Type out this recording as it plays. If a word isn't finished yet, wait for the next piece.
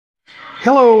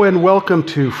Hello and welcome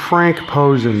to Frank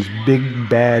Posen's Big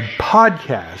Bad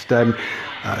Podcast. I'm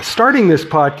starting this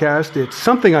podcast. It's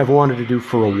something I've wanted to do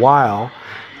for a while,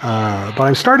 but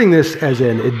I'm starting this as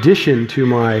an addition to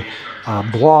my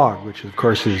blog, which of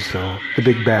course is the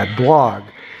Big Bad Blog.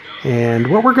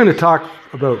 And what we're going to talk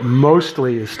about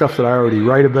mostly is stuff that I already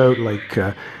write about, like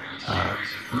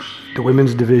the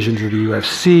women's divisions of the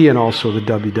UFC and also the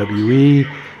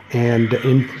WWE, and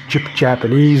in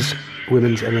Japanese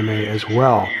women's MMA as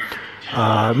well.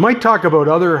 Might talk about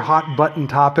other hot button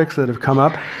topics that have come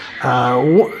up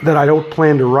that I don't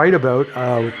plan to write about.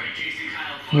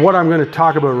 What I'm going to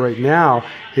talk about right now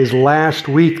is last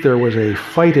week there was a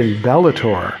fight in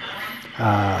Bellator.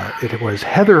 It was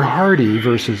Heather Hardy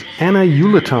versus Anna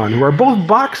Yuliton, who are both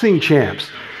boxing champs,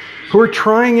 who are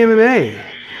trying MMA.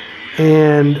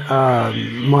 And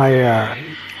my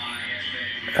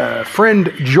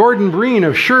friend Jordan Breen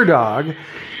of Sherdog,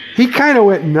 he kind of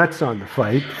went nuts on the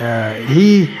fight.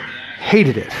 He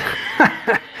hated it.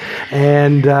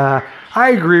 And I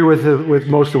agree with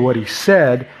most of what he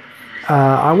said.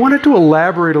 I wanted to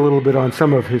elaborate a little bit on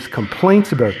some of his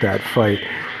complaints about that fight.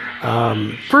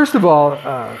 First of all,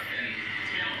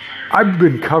 I've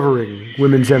been covering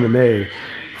women's MMA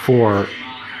for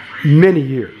many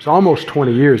years, almost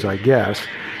 20 years, I guess.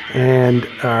 And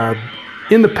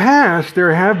in the past,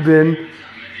 there have been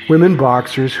women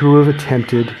boxers who have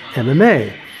attempted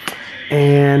MMA.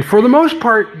 And for the most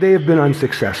part, they have been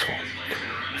unsuccessful.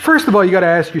 First of all, you got to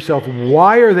ask yourself,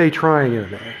 why are they trying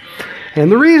MMA? And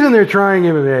the reason they're trying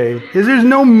MMA is there's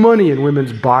no money in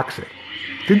women's boxing.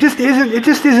 It just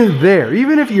isn't there.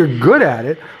 Even if you're good at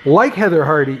it, like Heather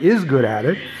Hardy is good at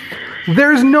it,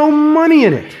 there's no money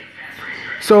in it.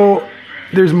 So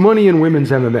there's money in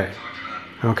women's MMA.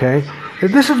 Okay?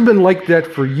 This has been like that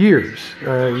for years.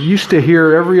 Used to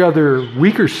hear every other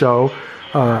week or so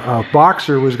a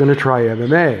boxer was going to try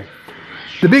MMA.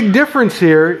 The big difference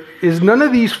here is none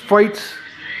of these fights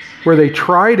where they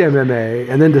tried MMA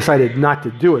and then decided not to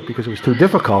do it because it was too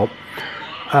difficult,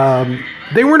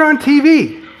 they weren't on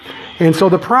TV. And so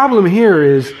the problem here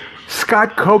is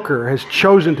Scott Coker has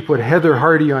chosen to put Heather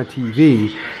Hardy on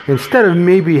TV instead of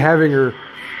maybe having her,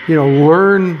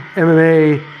 learn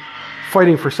MMA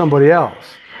fighting for somebody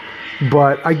else.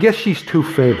 But I guess she's too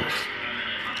famous.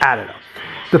 I don't know.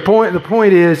 The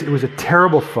point is, it was a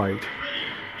terrible fight.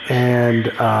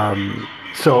 And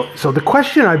so the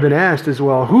question I've been asked is,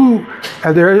 well,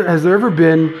 has there ever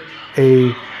been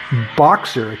a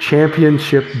boxer, a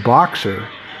championship boxer,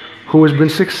 who has been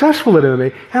successful at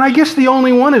MMA? And I guess the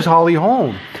only one is Holly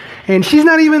Holm. And she's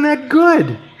not even that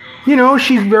good.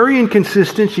 She's very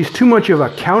inconsistent. She's too much of a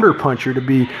counterpuncher to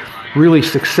be really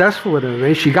successful at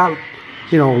MMA. She got,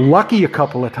 lucky a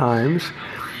couple of times.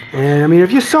 And I mean,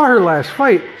 if you saw her last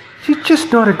fight, she's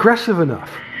just not aggressive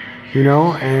enough,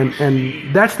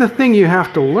 and that's the thing you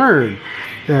have to learn.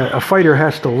 A fighter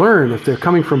has to learn. If they're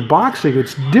coming from boxing,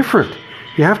 it's different.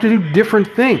 You have to do different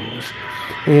things.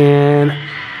 And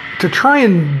to try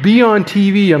and be on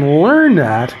TV and learn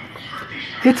that,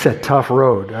 it's a tough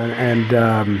road. And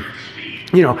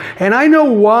I know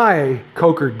why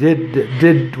Coker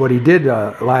did what he did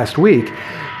last week.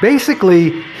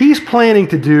 Basically, he's planning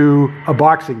to do a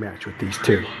boxing match with these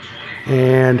two.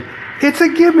 And it's a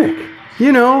gimmick,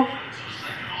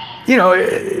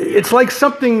 it's like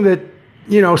something that,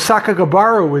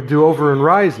 Sakakibara would do over in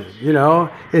Rizin,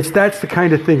 that's the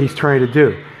kind of thing he's trying to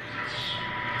do.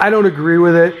 I don't agree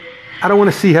with it. I don't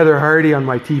want to see Heather Hardy on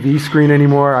my TV screen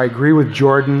anymore. I agree with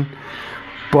Jordan,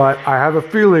 but I have a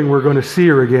feeling we're going to see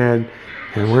her again,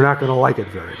 and we're not going to like it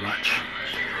very much.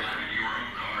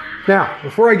 Now,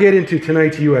 before I get into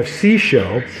tonight's UFC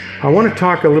show, I want to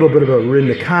talk a little bit about Rin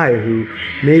Nakai, who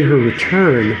made her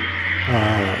return.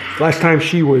 Last time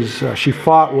she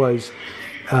fought was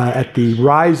at the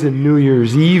Rizin New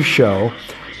Year's Eve show,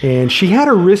 and she had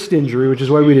a wrist injury, which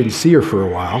is why we didn't see her for a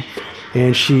while.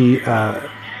 And she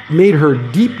made her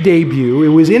Deep debut. It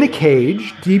was in a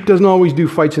cage. Deep doesn't always do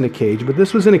fights in a cage, but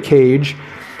this was in a cage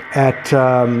at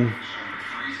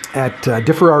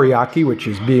Differ Ariake, which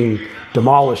is being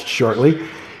demolished shortly.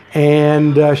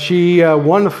 And she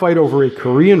won the fight over a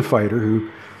Korean fighter who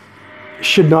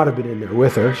should not have been in there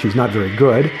with her. She's not very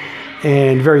good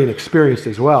and very inexperienced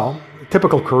as well.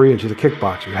 Typical Korean. She's a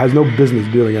kickboxer. Has no business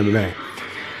doing MMA.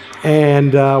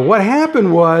 And what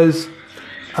happened was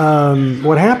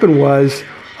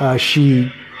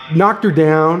she knocked her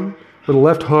down with a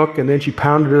left hook, and then she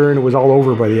pounded her, and it was all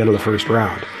over by the end of the first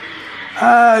round.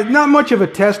 Not much of a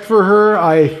test for her.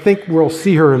 I think we'll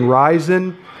see her in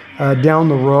Rizin down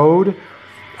the road.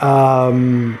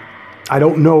 I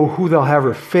don't know who they'll have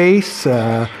her face.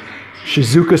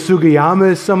 Shizuka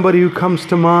Sugiyama is somebody who comes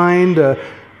to mind.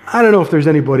 I don't know if there's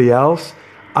anybody else.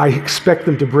 I expect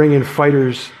them to bring in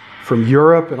fighters from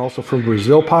Europe and also from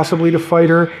Brazil possibly to fight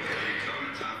her.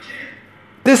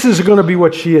 This is going to be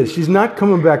what she is. She's not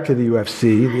coming back to the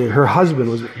UFC. Her husband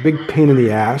was a big pain in the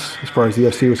ass as far as the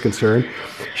UFC was concerned.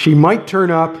 She might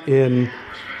turn up in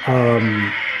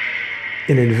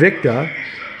Invicta.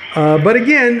 But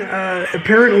again,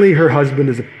 apparently her husband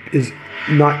is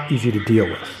not easy to deal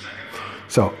with.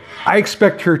 So I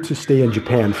expect her to stay in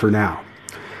Japan for now.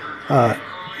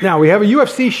 Now, we have a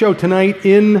UFC show tonight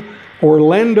in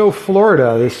Orlando,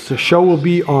 Florida. This show will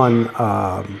be on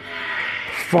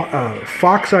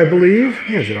Fox, I believe.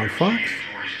 Yeah, is it on Fox?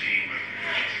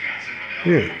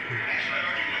 Yeah.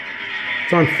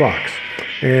 It's on Fox.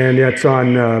 And it's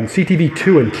on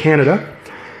CTV2 in Canada.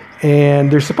 And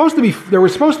there were supposed to be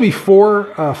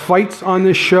 4 fights on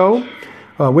this show,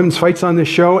 women's fights on this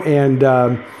show, and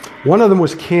one of them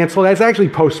was canceled. That's actually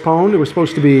postponed. It was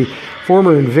supposed to be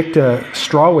former Invicta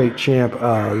strawweight champ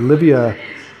Livia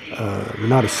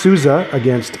Renata Souza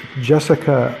against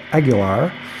Jessica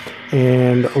Aguilar,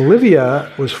 and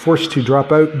Olivia was forced to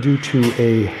drop out due to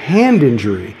a hand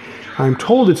injury. I'm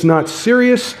told it's not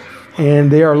serious, and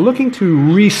they are looking to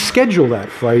reschedule that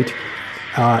fight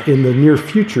in the near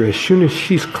future. As soon as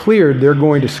she's cleared, they're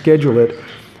going to schedule it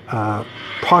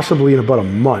possibly in about a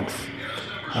month.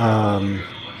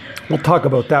 We'll talk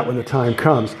about that when the time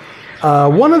comes.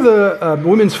 One of the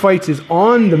women's fights is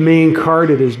on the main card.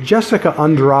 It is Jessica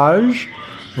Andrade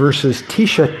versus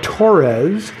Tecia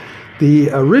Torres. The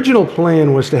original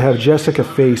plan was to have Jessica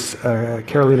face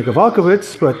Karolina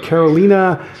Kowalkiewicz, but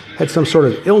Karolina had some sort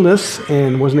of illness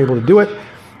and wasn't able to do it.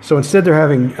 So instead they're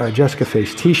having Jessica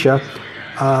face Tecia.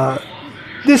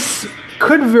 This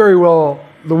could very well,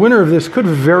 the winner of this could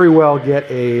very well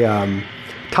get a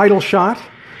title shot.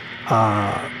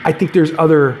 I think there's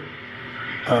other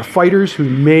fighters who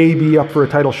may be up for a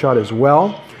title shot as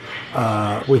well.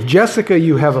 With Jessica,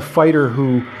 you have a fighter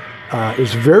who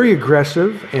is very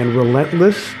aggressive and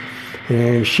relentless,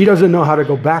 and she doesn't know how to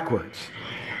go backwards.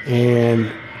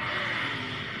 And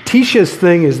Tecia's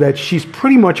thing is that she's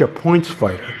pretty much a points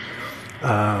fighter.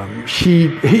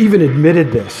 She even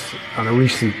admitted this on a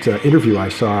recent interview I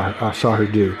saw her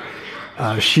do.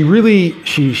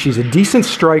 She's a decent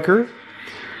striker.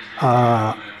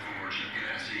 I'm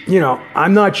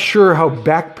not sure how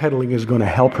backpedaling is going to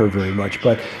help her very much,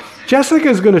 but Jessica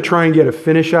is going to try and get a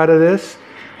finish out of this.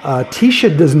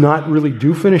 Tecia does not really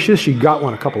do finishes. She got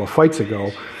one a couple of fights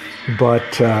ago, but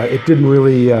it didn't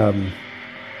really,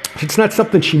 it's not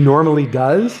something she normally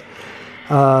does.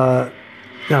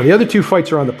 Now, the other 2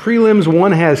 fights are on the prelims.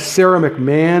 One has Sarah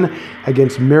McMahon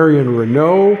against Marion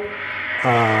Renault.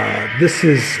 This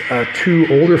is 2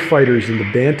 older fighters in the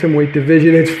bantamweight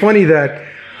division. It's funny that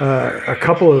a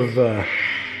couple of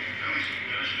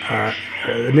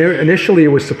initially it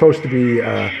was supposed to be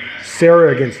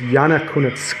Sarah against Yana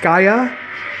Kunitskaya,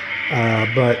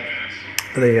 but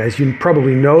as you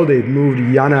probably know, they've moved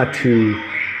Yana to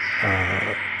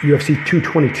UFC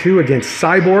 222 against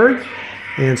Cyborg,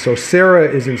 and so Sarah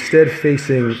is instead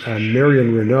facing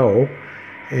Marion Renault,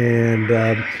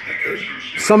 and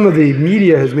some of the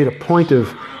media has made a point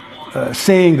of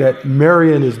saying that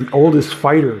Marion is the oldest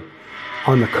fighter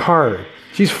on the card.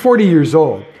 She's 40 years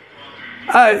old.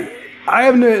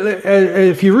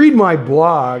 If you read my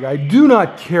blog, I do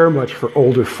not care much for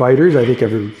older fighters. I think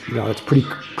it's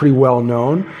pretty well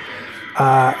known.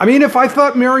 If I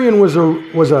thought Marion was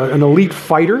an elite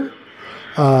fighter,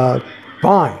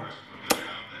 fine,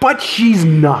 but she's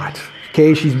not.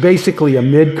 Okay, she's basically a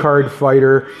mid-card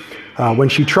fighter. When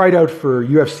she tried out for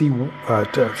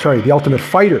the Ultimate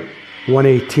Fighter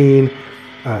 118.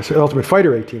 Ultimate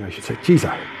Fighter 18, I should say. Jeez,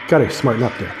 I got to smarten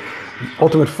up there.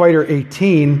 Ultimate Fighter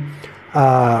 18,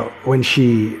 when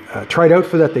she tried out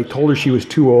for that, they told her she was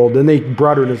too old. Then they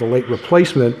brought her in as a late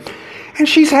replacement. And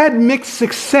she's had mixed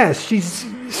success. She's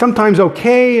sometimes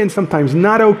okay and sometimes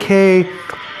not okay.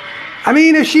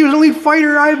 If she was an elite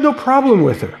fighter, I have no problem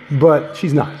with her. But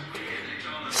she's not.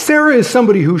 Sarah is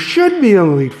somebody who should be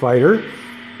an elite fighter,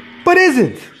 but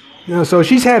isn't. So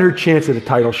she's had her chance at a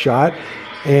title shot.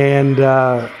 And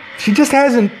she just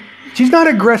hasn't, she's not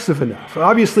aggressive enough.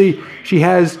 Obviously, she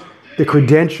has the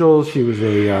credentials. She was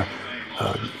an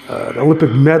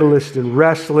Olympic medalist in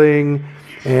wrestling.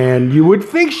 And you would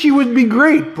think she would be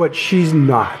great, but she's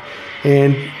not.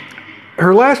 And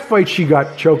her last fight, she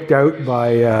got choked out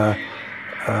by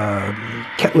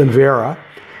Ketlin Vera.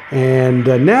 And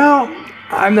now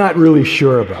I'm not really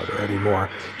sure about her anymore.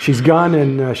 She's gone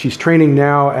and she's training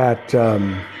now at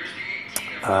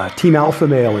Team Alpha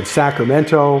Male in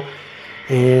Sacramento.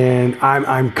 And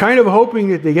I'm kind of hoping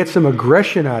that they get some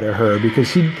aggression out of her because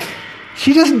she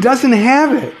just doesn't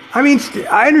have it. I mean,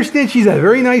 I understand she's a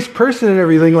very nice person and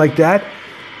everything like that,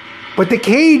 but the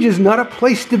cage is not a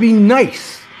place to be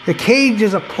nice. The cage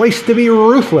is a place to be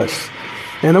ruthless.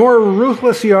 And the more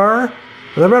ruthless you are,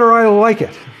 the better I like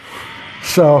it.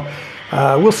 So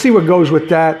we'll see what goes with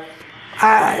that.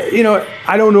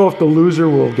 I don't know if the loser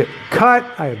will get cut.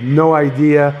 I have no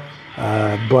idea.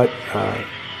 But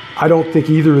I don't think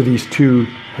either of these two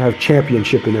have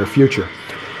championship in their future.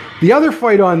 The other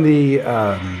fight on the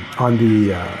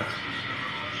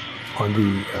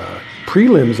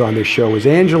prelims on this show was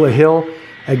Angela Hill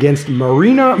against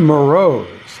Marina Moroz.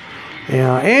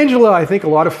 Angela, I think a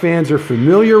lot of fans are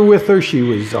familiar with her. She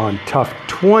was on Tough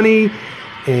 20,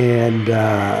 and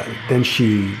then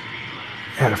she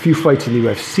had a few fights in the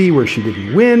UFC where she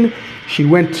didn't win. She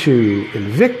went to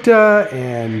Invicta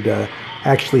and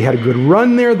actually had a good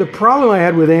run there. The problem I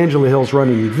had with Angela Hill's run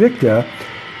in Invicta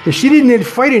is she didn't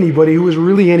fight anybody who was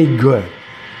really any good.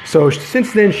 So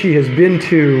since then she has been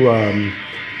to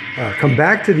come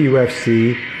back to the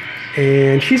UFC,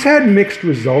 and she's had mixed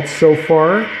results so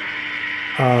far.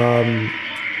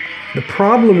 The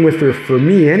problem with her, for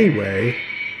me anyway,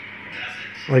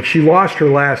 like she lost her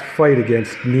last fight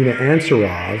against Nina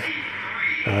Ansarov,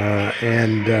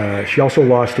 and she also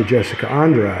lost to Jessica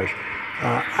Andrade.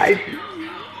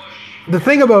 The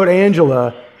thing about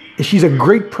Angela is she's a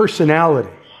great personality,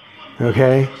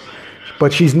 okay?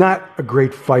 But she's not a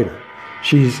great fighter.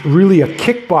 She's really a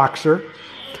kickboxer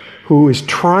who is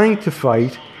trying to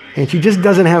fight, and she just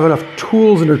doesn't have enough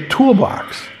tools in her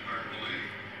toolbox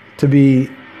to be,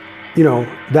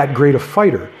 that great a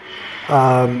fighter.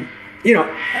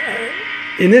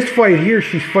 In this fight here,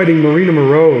 she's fighting Marina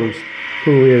Moroz,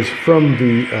 who is from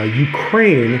the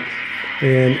Ukraine,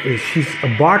 and she's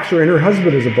a boxer, and her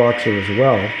husband is a boxer as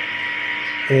well.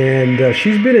 And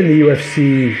she's been in the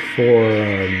UFC for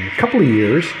a couple of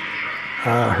years.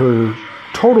 Her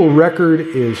total record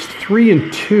is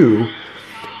 3-2.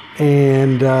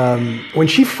 And when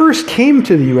she first came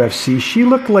to the UFC, she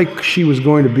looked like she was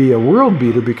going to be a world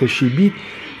beater because she beat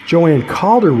Joanne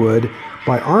Calderwood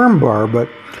by armbar. But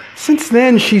since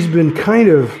then, she's been kind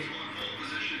of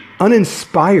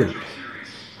uninspired.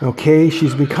 Okay,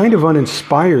 she's been kind of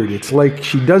uninspired. It's like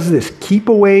she does this keep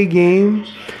away game,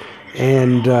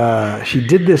 and she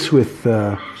did this with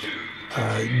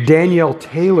Danielle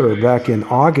Taylor back in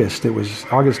August. It was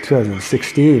August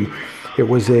 2016. It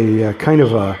was a kind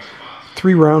of a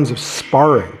 3 rounds of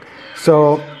sparring.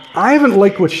 So I haven't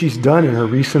liked what she's done in her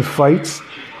recent fights,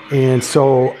 and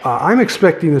so I'm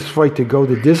expecting this fight to go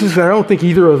the distance. I don't think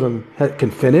either of them can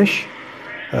finish,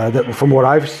 from what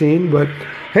I've seen, but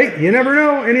hey, you never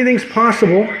know. Anything's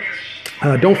possible.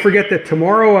 Don't forget that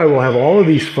tomorrow I will have all of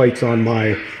these fights on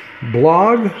my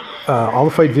blog, all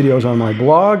the fight videos on my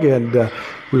blog, and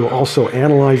we will also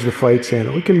analyze the fights,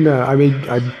 and we can,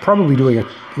 I'm probably doing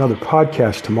another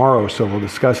podcast tomorrow, so we'll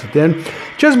discuss it then.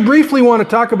 Just briefly want to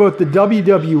talk about the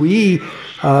WWE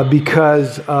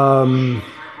because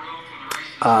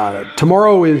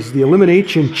tomorrow is the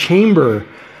Elimination Chamber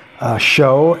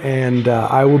show, and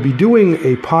I will be doing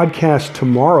a podcast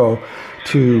tomorrow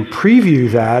to preview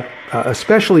that,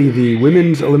 especially the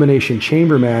Women's Elimination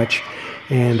Chamber match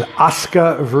and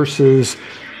Asuka versus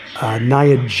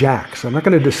Nia Jax. I'm not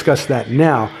going to discuss that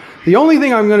now. The only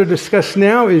thing I'm going to discuss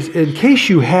now is, in case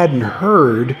you hadn't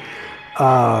heard,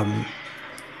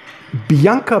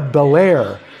 Bianca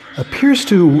Belair appears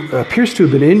to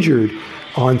have been injured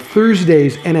on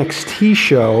Thursday's NXT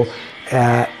show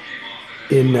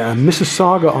in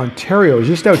Mississauga, Ontario,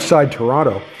 just outside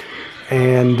Toronto.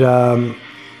 And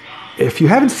if you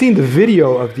haven't seen the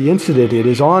video of the incident, it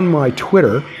is on my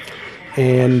Twitter.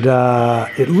 And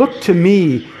it looked to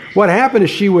me, what happened is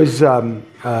she was,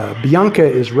 Bianca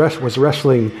was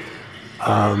wrestling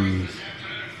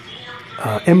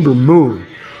Ember Moon.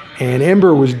 And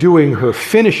Ember was doing her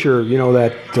finisher,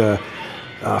 that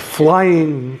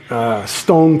flying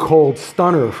stone cold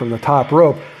stunner from the top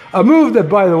rope. A move that,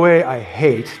 by the way, I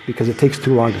hate because it takes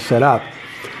too long to set up.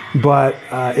 But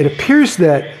it appears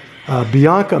that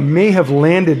Bianca may have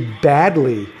landed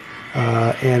badly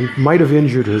and might have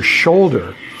injured her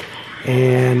shoulder.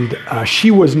 And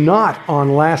she was not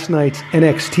on last night's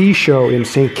NXT show in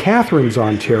St. Catharines,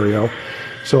 Ontario.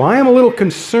 So I am a little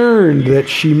concerned that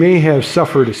she may have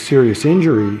suffered a serious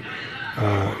injury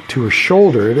to her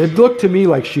shoulder. It looked to me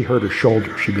like she hurt her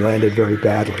shoulder. She landed very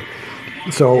badly.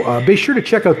 So be sure to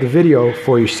check out the video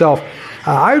for yourself.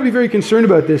 I would be very concerned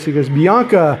about this because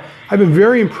Bianca, I've been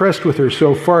very impressed with her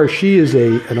so far. She is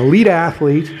an elite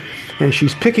athlete, and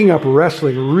she's picking up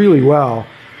wrestling really well.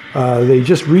 They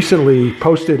just recently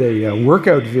posted a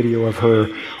workout video of her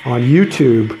on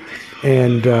YouTube,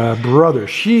 and brother,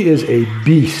 she is a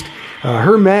beast.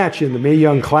 Her match in the Mae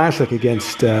Young Classic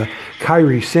against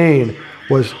Kairi Sane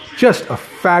was just a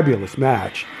fabulous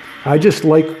match. I just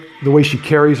like the way she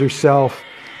carries herself,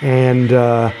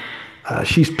 and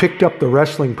she's picked up the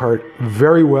wrestling part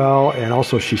very well, and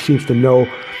also she seems to know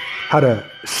how to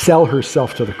sell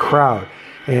herself to the crowd.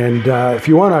 And if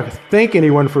you want to thank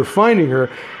anyone for finding her,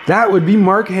 that would be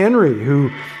Mark Henry, who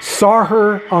saw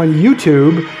her on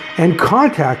YouTube and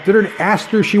contacted her and asked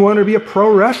her if she wanted to be a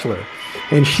pro wrestler.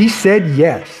 And she said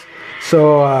yes.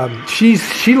 So she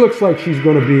looks like she's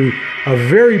going to be a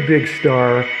very big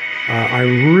star.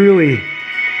 I'm really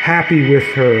happy with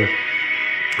her.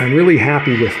 I'm really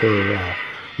happy with her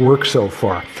work so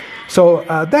far. So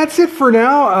that's it for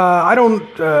now.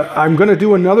 I'm going to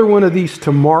do another one of these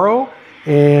tomorrow.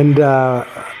 And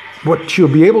what you'll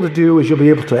be able to do is you'll be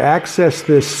able to access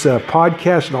this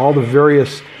podcast and all the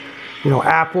various,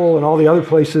 Apple and all the other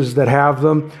places that have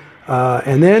them.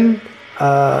 And then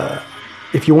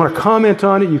if you want to comment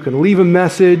on it, you can leave a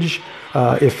message.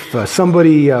 If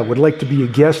somebody would like to be a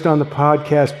guest on the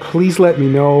podcast, please let me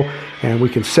know and we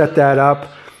can set that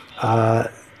up.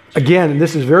 Again,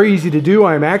 this is very easy to do.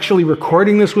 I'm actually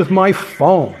recording this with my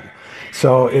phone.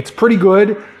 So it's pretty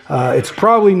good. It's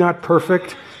probably not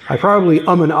perfect. I probably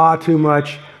and ah too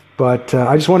much, but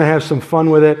I just want to have some fun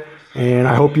with it, and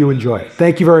I hope you enjoy it.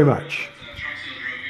 Thank you very much.